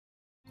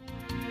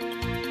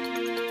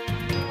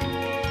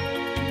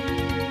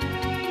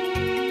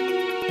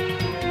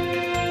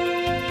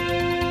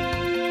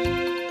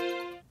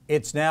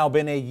It's now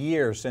been a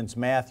year since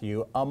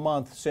Matthew, a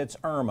month since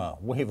Irma.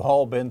 We've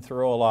all been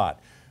through a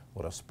lot.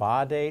 Would a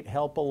spa date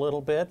help a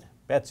little bit?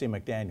 Betsy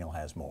McDaniel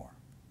has more.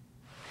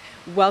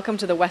 Welcome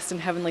to the Westin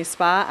Heavenly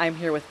Spa. I'm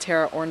here with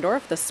Tara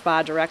Orndorff, the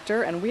spa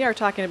director, and we are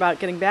talking about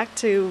getting back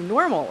to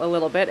normal a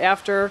little bit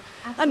after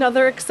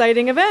another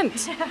exciting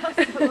event.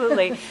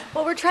 Absolutely.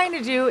 What we're trying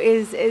to do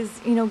is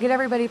get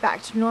everybody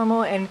back to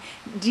normal and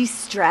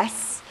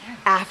de-stress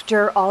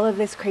after all of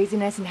this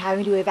craziness and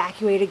having to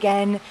evacuate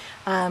again,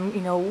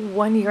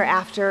 1 year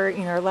after,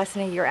 or less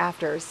than a year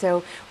after.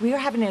 So we are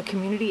having a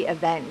community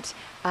event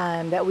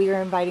that we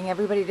are inviting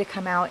everybody to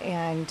come out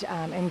and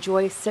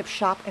enjoy Sip,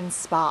 Shop, and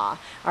Spa,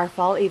 our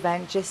fall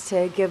event, just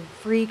to give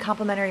free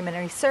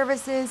complimentary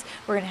services.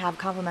 We're going to have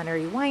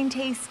complimentary wine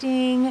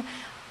tasting,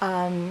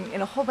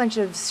 and a whole bunch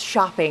of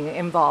shopping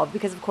involved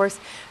because, of course,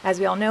 as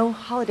we all know,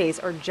 holidays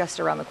are just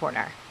around the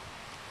corner.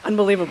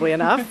 Unbelievably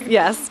enough,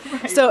 yes.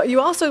 Right. So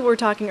you also were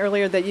talking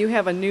earlier that you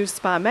have a new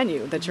spa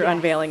menu that you're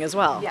unveiling as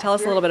well. Yes. Tell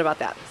us a little bit about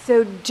that.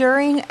 So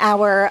during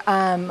our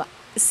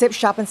Sip,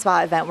 Shop, and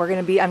Spa event, we're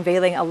going to be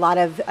unveiling a lot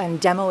of and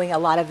demoing a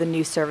lot of the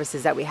new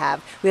services that we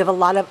have. We have a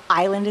lot of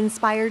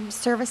island-inspired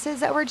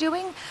services that we're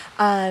doing,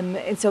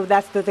 and so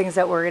that's the things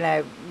that we're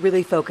going to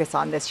really focus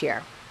on this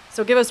year.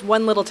 So give us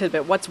one little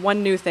tidbit. What's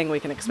one new thing we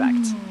can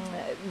expect?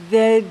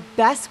 The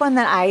best one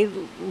that I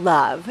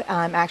love,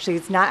 actually,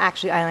 it's not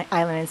actually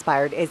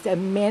island-inspired, is a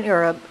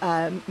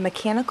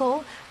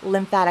mechanical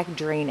lymphatic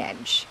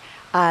drainage.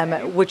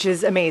 Which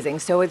is amazing.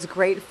 So it's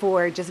great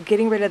for just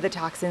getting rid of the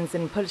toxins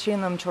and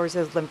pushing them towards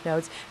those lymph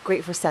nodes.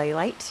 Great for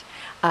cellulite.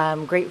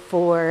 Great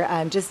for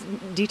just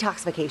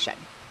detoxification.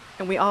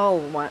 And we all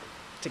want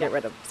to get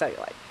rid of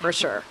cellulite, for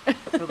sure.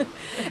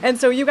 And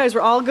so you guys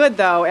were all good,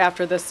 though,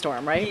 after this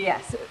storm, right?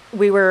 Yes.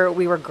 We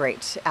were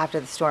great after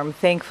the storm.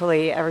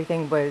 Thankfully,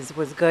 everything was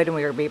good, and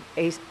we were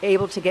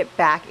able to get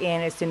back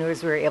in as soon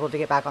as we were able to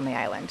get back on the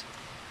island.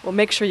 Well,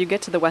 make sure you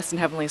get to the Westin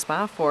Heavenly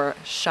Spa for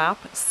Shop,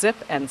 Sip,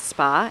 and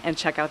Spa and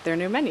check out their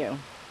new menu.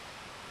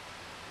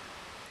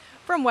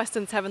 From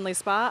Westin's Heavenly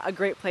Spa, a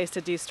great place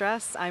to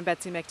de-stress, I'm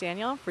Betsy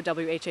McDaniel for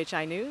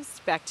WHHI News.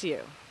 Back to you.